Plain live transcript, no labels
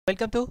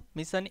Welcome to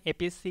Mission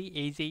APSC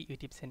AZ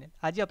YouTube channel.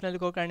 আজি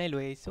আপোনালোকৰ কাৰণে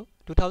লৈ আহিছো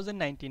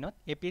 2019 ত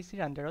APSC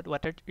আন্ডাৰত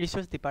ওয়াটাৰ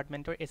ৰিসোৰ্স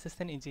ডিপাৰ্টমেন্টৰ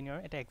এসিস্টেন্ট ইঞ্জিনিয়াৰ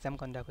এটা এক্সাম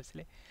কণ্ডাক্ট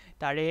হৈছিলে।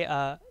 তাৰে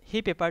হি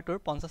পেপাৰটোৰ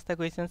 50টা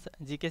কোৱেশ্চনছ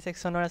জিকে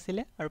সেকশনৰ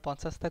আছিলে আৰু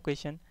 50টা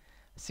কোৱেশ্চন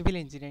সিভিল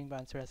ইঞ্জিনিয়াৰিং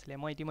ব্ৰাঞ্চৰ আছিলে।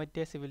 মই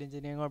ইতিমধ্যে সিভিল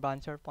ইঞ্জিনিয়াৰিংৰ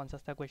ব্ৰাঞ্চৰ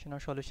 50টা কোৱেশ্চনৰ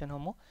সলিউশন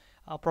সমূহ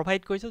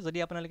প্ৰভাইড কৰিছো। যদি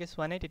আপোনালোকে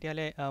চোৱা নাই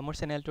তেতিয়াহলে মোৰ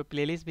চেনেলটোৰ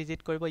প্লেলিষ্ট ভিজিট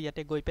কৰিব,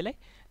 ইয়াতে গৈ পেলাই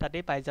তাতে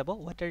পাই যাব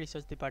ওয়াটাৰ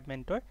ৰিসোৰ্স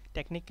ডিপাৰ্টমেন্টৰ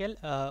টেকনিক্যাল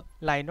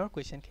লাইনৰ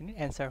কোৱেশ্চনখিনিৰ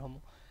এনসাৰ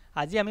সমূহ।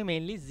 আজি আমি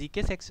মেইনলি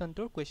জিকে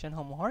সেকশনটোৰ কোৱেশ্চন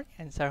সমূহৰ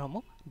এনসাৰ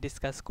সমূহ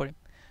ডিসকাস কৰিম।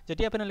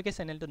 যদি আপোনালোকে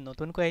চেনেলটো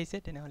নতুনকৈ আহিছে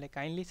তেনেহলে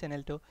কাইন্ডলি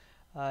চেনেলটো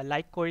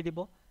লাইক কৰি দিব,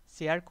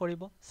 শেয়াৰ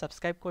কৰিব,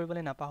 সাবস্ক্ৰাইব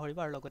কৰিবলৈ নাপাহৰিব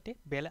আৰু লগতে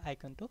বেল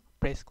আইকনটো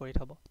প্ৰেছ কৰি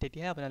থব।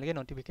 তেতিয়াহে আপোনালোকে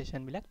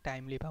নটিফিকেশন বিলাক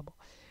টাইমলি পাব।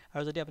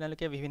 আৰু যদি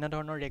আপোনালোকে বিভিন্ন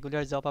ধৰণৰ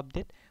ৰেগুলাৰ জব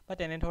আপডেট বা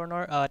তেনে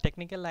ধৰণৰ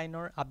টেকনিক্যাল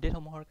লাইনৰ আপডেট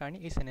সমূহৰ কাৰণে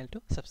এই চেনেলটো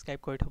সাবস্ক্ৰাইব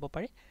কৰি থব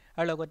পাৰে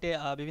আৰু লগতে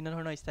বিভিন্ন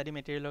ধৰণৰ ষ্টাডি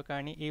মেটেৰিয়েলৰ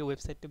কাৰণে এই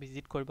ৱেবসাইটটো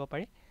ভিজিট কৰিব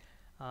পাৰে।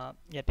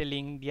 ইয়াতে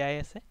লিংক দিয়াই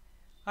আছে।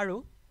 আৰু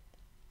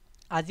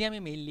আজি আমি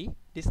মেইনলি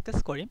ডিসকাস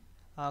কৰিম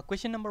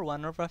কোৱেশ্চন নম্বৰ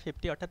 1 ৰ পৰা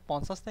 50 অৰ্থাৎ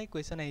 50টা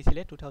কোৱেশ্চন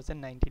আহিছিলে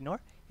 2019 ৰ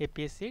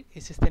APSC ৰ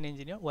এসিস্টেন্ট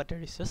ইঞ্জিনিয়াৰ ওয়াটাৰ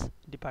ৰিসোৰ্স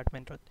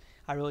ডিপাৰ্টমেন্টত।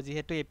 আৰু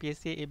যেহেতু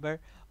APSC এবাৰ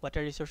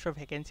ওয়াটাৰ ৰিসোৰ্সৰ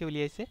ভ্যাকেন্সি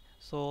উলিয়াইছে,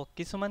 সো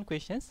কিছুমান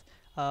কোৱেশ্চনছ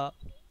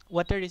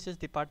ওয়াটাৰ ৰিসোৰ্স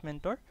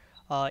ডিপাৰ্টমেন্টৰ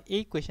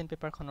এই কোৱেশ্চন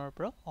পেপাৰখনৰ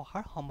পৰা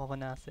অহাৰ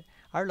সম্ভাৱনা আছে।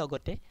 আৰু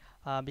লগতে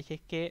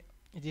বিশেষকৈ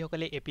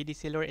যিসকলে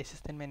APDCL ৰ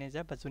এসিস্টেন্ট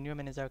মেনেজাৰ বা জুনিয়ৰ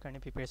মেনেজাৰৰ কাৰণে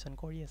প্ৰিপাৰেচন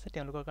কৰি আছে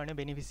তেওঁলোকৰ কাৰণে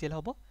বেনিফিচিয়েল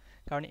হ'ব,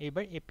 কাৰণ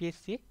এইবাৰ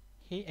APSC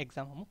এই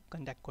এক্সাম সমূহ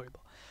কণ্ডাক্ট কৰিব।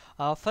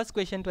 ফাৰ্স্ট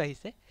কোৱেশ্চনটো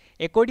আহিছে,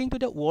 according to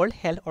the World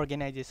Health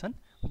Organization,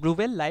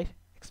 global life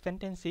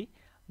expectancy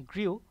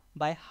grew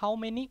by how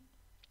many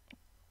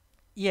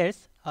years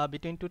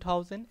between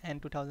 2000 and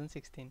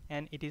 2016,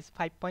 and it is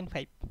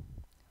 5.5.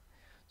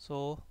 so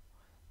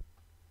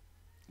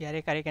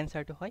yare correct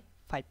answer to hoy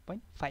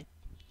 5.5.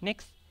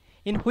 next,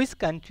 in which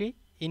country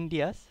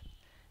India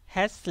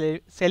has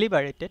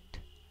celebrated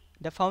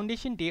the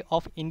foundation day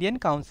of Indian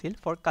Council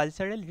for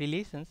Cultural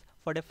Relations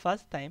for the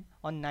first time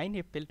on 9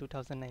 April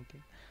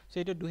 2019. so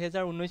eto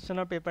 2019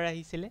 sonor paper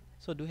ahisile,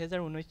 so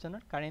 2019 sonor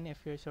current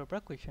affairs or pra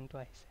question to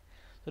ahise,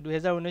 so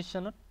 2019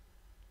 sonot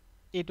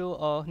eto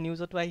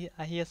news to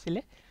ahi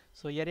asile,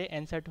 so yare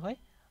answer to hoy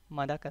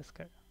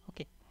Madagascar.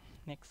 okay,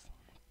 next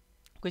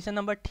question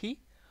number 3,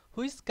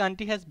 which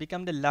country has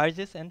become the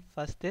largest and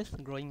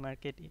fastest growing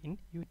market in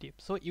YouTube?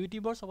 so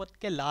YouTube or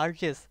sobotke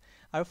largest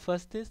or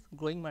fastest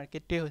growing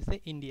market te hoise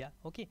India.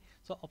 okay,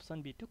 so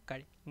option B to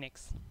correct.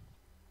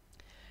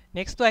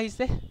 Next to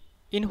ahise,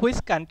 in which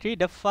country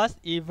the first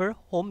ever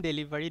home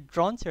delivery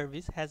drone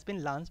service has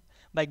been launched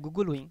by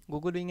Google Wing?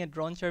 Google Wing a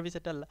drone service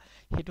eta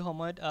hetu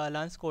homoyot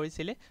launch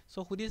korisile,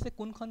 so hudise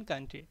kunkhon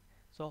country?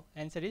 so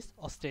answer is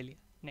Australia.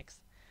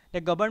 next,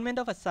 the government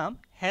of Assam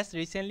has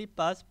recently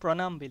passed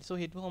Pranam bill, so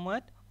hetu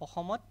homoyot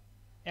ohomot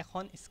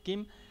ekhon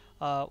scheme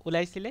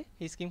উলাইছিলে।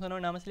 এই স্কিমখনৰ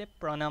নাম আছিল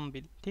প্ৰণাম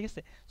বিল। ঠিক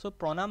আছে, so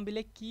প্ৰণাম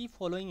বিলে কি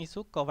ফলোইং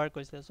ইস্যু কভাৰ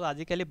কৰিছে? সো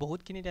আজিকালি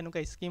বহুতখিনি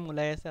তেনেকুৱা স্কিম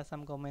ওলাই আছে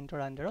আসাম গভৰ্ণমেণ্টৰ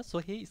আন্ডাৰত, সো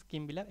সেই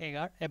স্কিমবিলাক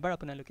এবাৰ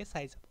আপোনালোকে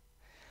চাই যাব।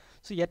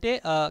 সো ইয়াতে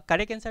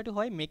কাৰেক্ট এনসাৰটো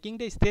হয়, making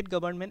the state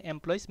government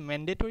employees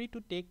mandatory to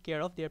take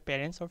care of there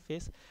parents or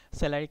face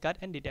salary cut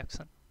and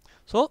deduction.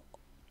 So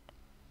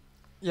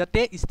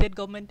ইয়াতে ষ্টেট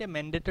গভৰ্ণমেণ্টে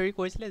মেণ্ডেটৰী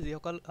কৰিছিলে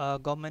যিসকল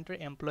গভৰ্ণমেণ্টৰ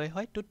এমপ্লয়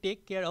হয় to take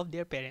care of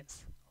there parents.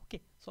 Okay,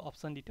 so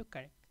option ডিটো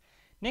correct.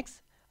 Next,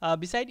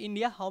 beside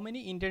India, how many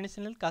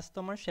international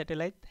customer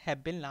satellites have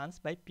been launched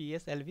by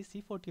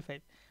PSLV-C45?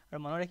 আৰু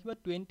মনত ৰাখিব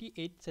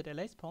 28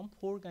 satellites from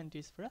 4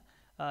 countries পৰা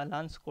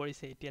launch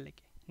কৰিছে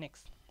এতিয়ালৈকে।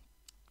 next,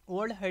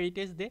 World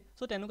Heritage Day,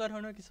 so তেনেকুৱা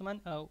ধৰণৰ কিছুমান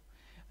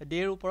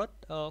ডেৰ ওপৰত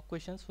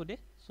কুৱেশ্যন সোধে।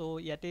 সো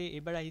ইয়াতে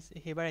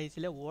এইবাৰ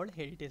আহিছিলে World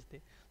Heritage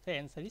Day, so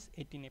answer is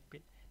 18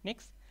 April.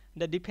 next,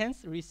 the Defense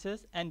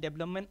Research and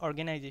Development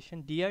Organization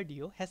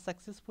DRDO has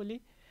successfully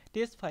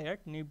test fired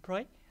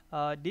𝒉𝒊𝒔𝒔𝒊𝒐𝒏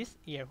this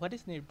year. What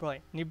is 𝒉𝒊𝒔𝒊𝒔𝒊𝒑𝒕?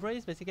 𝒉𝒊𝒔𝒊𝒑𝒕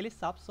is basically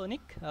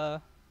subsonic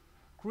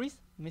cruise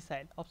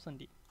missile. option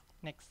D.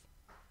 next,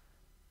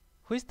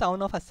 which town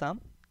of Assam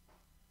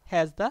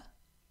has the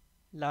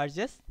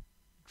largest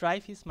dry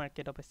fish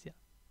market of Asia?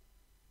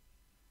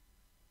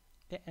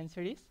 the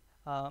answer is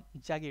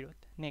Jagiroad.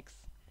 next,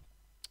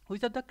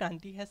 which of the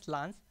country has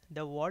launched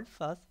the world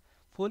first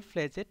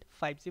full-fledged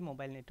 5G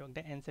mobile network?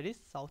 the answer is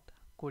South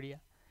Korea.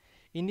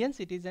 Indian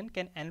citizens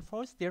can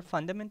enforce their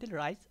fundamental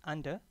rights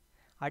under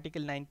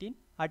Article 19,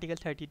 Article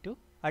 32,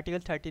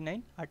 Article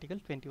 39, Article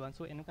 21.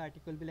 so enuka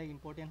article bilak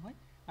important hoy.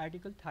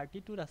 Article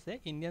 32 ase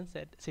Indian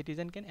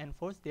citizen can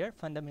enforce their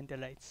fundamental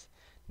rights.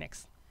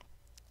 next,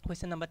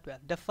 question number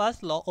 12, the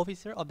first law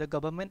officer of the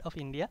government of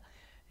India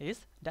is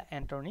the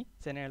Attorney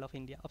General of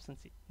India. option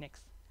C.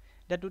 next,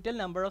 the total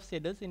number of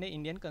schedules in the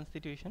Indian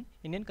Constitution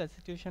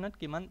at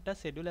kiman ta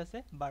schedule ase?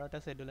 12 ta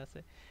schedule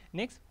ase.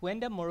 next, when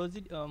the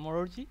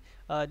Morarji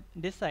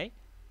Desai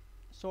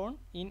sworn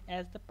in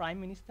as the Prime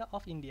Minister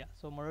of India?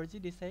 so Morarji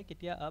Desai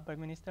ketia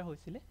Prime Minister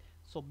hoisile?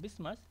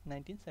 24 March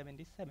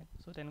 1977.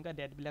 so tenuka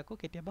date bilako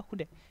ketia ba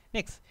hude.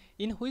 next,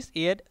 in which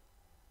year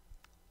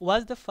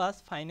was the first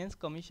finance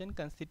commission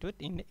constituted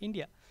in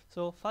India?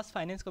 so first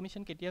finance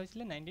commission ketia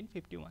hoisile?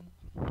 1951.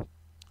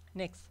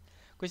 next,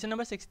 Question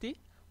number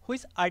 60.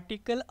 Which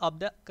article of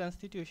the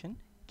Constitution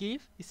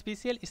give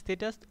special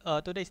status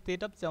to the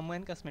state of Jammu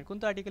and Kashmir?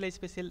 Kunto article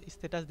special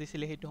status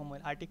disile hetu homoy?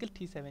 Article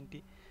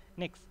 370.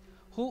 Next.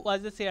 Who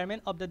was the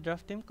chairman of the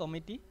drafting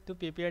committee to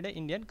prepare the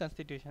Indian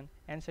Constitution?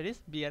 Answer is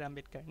B.R.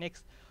 Ambedkar.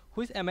 Next.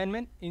 Which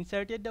amendment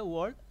inserted the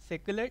word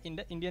secular in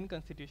the Indian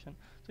Constitution?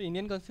 So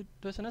Indian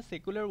Constitution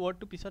secular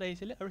word to pisot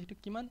ahisile aru hetu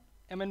kiman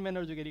amendment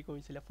or jogeri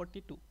korisile?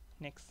 42.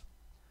 Next.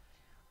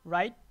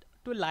 Right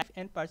to life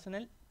and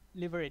personal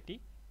liberty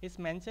is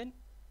mentioned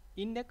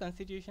in the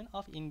Constitution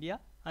of India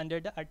under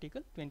the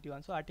Article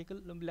 21. So article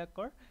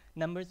bilakor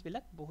numbers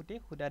bilak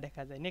bohute huda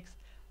dekha jay. Next,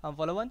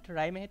 Balwant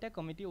Rai Mehta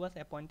committee was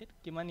appointed.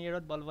 Kiman year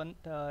of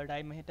Balwant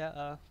Rai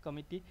Mehta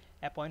committee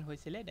appoint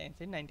hoisile? The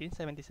answer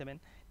 1977.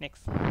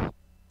 Next,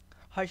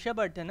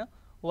 Harshavardhana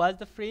was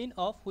the friend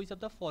of which of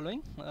the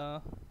following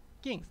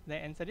kings? The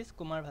answer is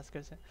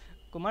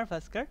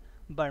Kum`ār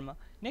Burma.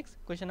 Next,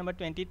 question number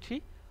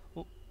 23.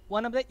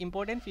 One of the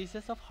important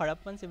features of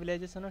Harappan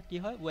civilization or ki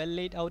hoy? Well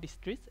laid out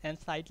streets and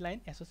sightline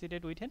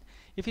associated with an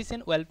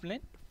efficient well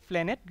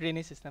planned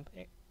drainage system.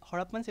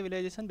 Harappan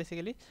civilization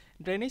basically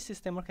drainage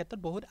system or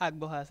khetrot bahut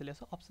agbahai asile.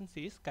 So option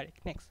C is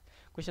correct. Next,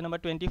 question number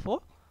 24.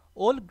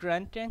 Old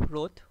Grand Trunk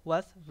Road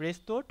was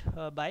restored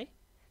by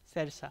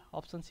Shershah.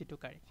 Option C to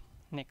correct.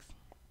 Next,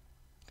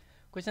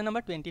 question number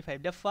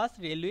 25. The first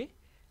railway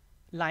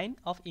line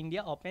of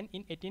India opened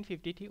in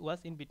 1853 was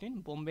in between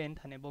Bombay and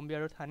Thane. Bombay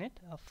and Thane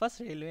first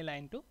railway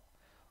line to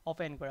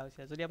open kora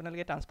hoise. Jodi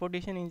apnaloke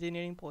transportation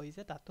engineering pohise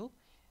tato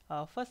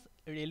first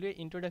railway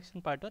introduction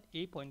part ot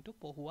a point to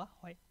pohua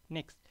hoy.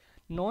 Next,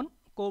 non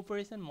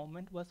cooperation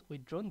movement was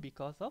withdrawn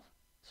because of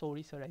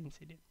Sauri Sora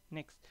incident.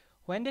 Next,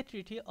 when the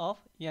Treaty of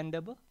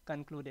Яндаবু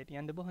concluded?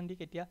 Яндаবু Sandhi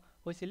ketia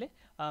hoisile?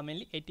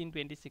 Mainly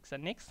 1826.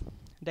 Next,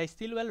 the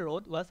Stilwell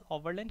Road was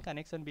overland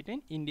connection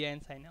between India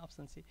and China.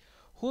 Option C.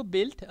 Who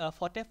built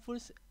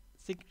𝒕𝒕𝒐𝒏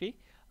𝑨𝑷𝑻𝒐𝒏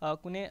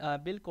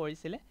kune build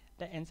korisile?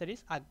 The answer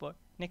is Akbar.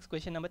 Next,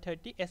 question number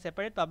 30. A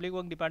separate public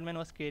work department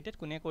was created.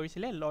 Kune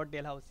korisile? Lord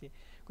Dalhousie.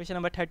 Question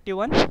number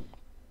 31.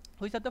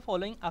 Which of the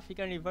following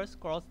African rivers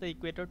cross the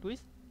equator to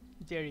its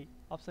Jerry?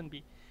 Option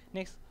B.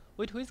 Next,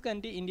 with which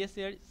country India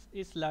shares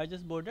its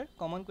largest border?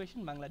 Common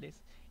question,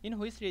 Bangladesh. In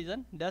which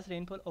region does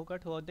rainfall occur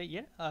throughout the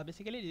year?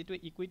 Basically, due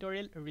to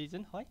equatorial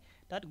region hoy,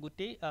 that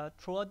gute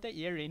throughout the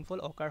year rainfall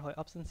occur hoy.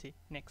 Option C.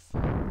 Next,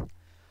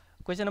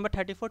 question number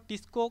 34.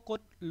 Tisco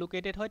code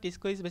located hoy?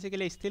 Tisco is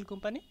basically a steel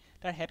company.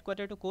 Tar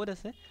headquarter to code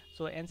ase.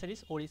 So answer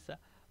is Orissa.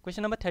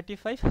 Question number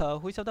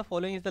 35. Which of the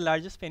following is the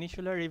largest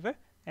peninsular river?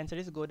 Answer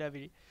is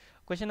Godavari.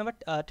 Question number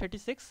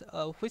 36.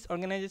 Which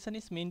organization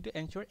is meant to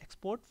ensure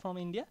export from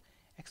India?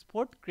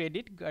 Export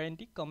Credit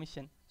Guarantee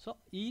Commission. So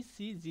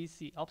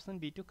ECGC. Option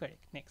B to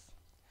correct. Next,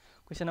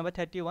 question number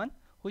 31.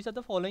 Which of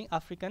the following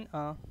African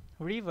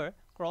river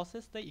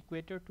crosses the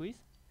equator to its?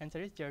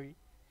 Answer is Jari.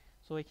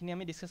 So ekhini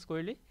ami discuss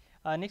korili.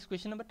 Next,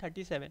 question number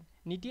 37.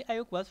 Niti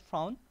Aayog was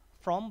found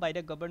from by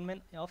the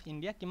government of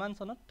India. Kiman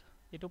sonot?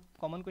 Eto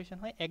common question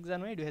hoy. 1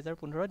 January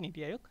 2015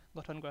 Niti Aayog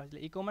gothon kora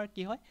hoisile. इ-कॉमर्स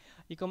ki hoy?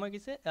 इ-कॉमर्स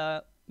is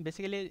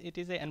basically it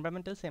is a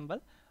environmental symbol.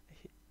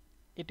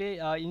 It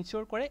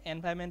ensure kore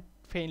environment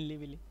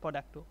friendly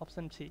product to.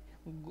 Option C.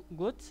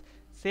 Goods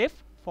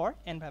safe for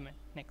environment.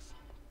 Next,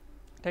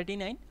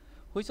 39.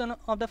 Which one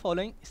of the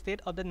following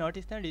state of the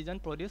northeastern region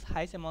produce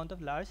highest amount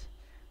of large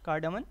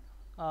cardamom?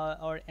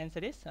 Or answer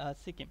is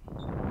Sikkim.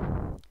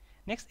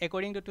 Next,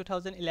 according to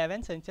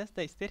 2011 census,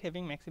 the state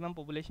having maximum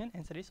population?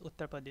 Answer is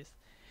Uttar Pradesh.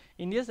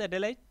 India's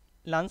satellite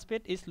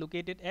launchpad is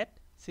located at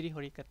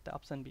Sriharikatta.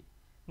 Option B.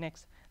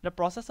 Next, the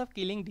process of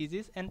killing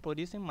disease and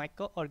producing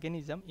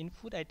microorganism in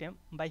food item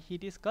by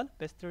heat is called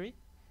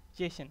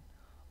pasteurization.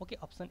 Okay,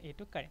 option A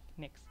to correct.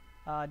 Next,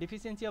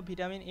 deficiency of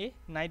vitamin A,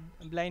 night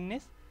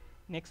blindness.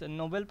 Next,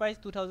 Nobel Prize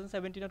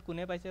 2017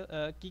 kune paise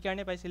ki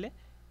karone paisile?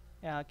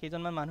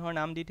 Kejonman manuhor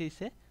naam di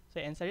thise. So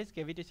answer is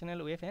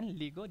gravitational wave and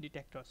LIGO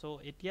detector. So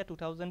etia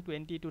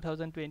 2020,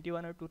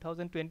 2021 or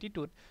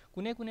 2022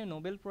 kune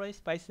Nobel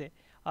Prize paise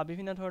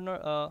bibhinno dhoroner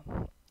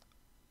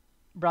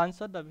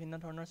branchot ba bibhinno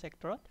dhoroner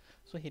sectorot.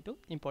 So hetu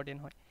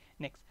important hoy.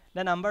 Next,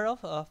 the number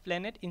of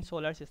planet in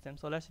solar system.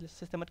 Solar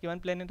system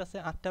kiman planet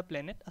ase? 8ta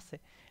planet ase.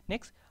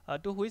 Next,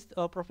 to which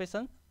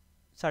profession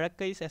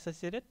Sarakka is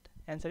associated?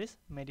 Answer is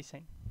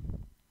medicine.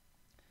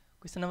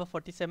 Question number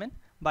 47.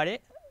 Bare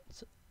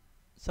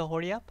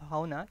Sahoria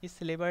Bhauna is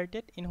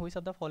celebrated in which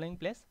of the following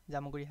place?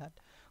 Jamuguri Hat.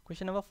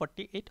 Question number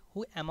 48.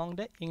 Who among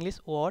the English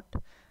wrote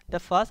the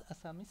first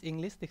Assamese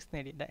English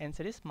dictionary? The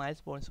answer is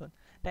Miles Bonson.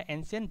 The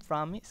ancient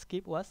Brahmi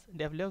script was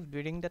developed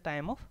during the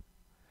time of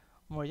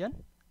Mauryan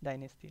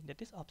dynasty.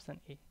 That is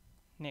option A.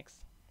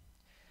 Next,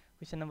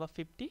 question number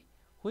 50.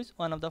 Which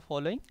one of the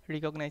following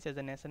recognized as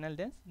a national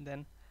dance?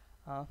 Then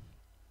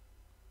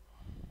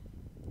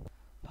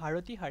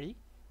Bharati Hari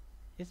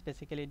is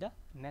basically the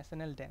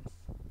national dance.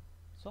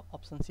 So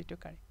option C to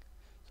correct.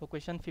 So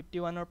question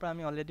 51 or pra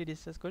ami already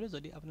discuss korilu.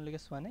 Jodi apnaloke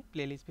swa nai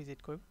playlist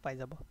visit koribo pai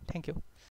jabo. Thank you.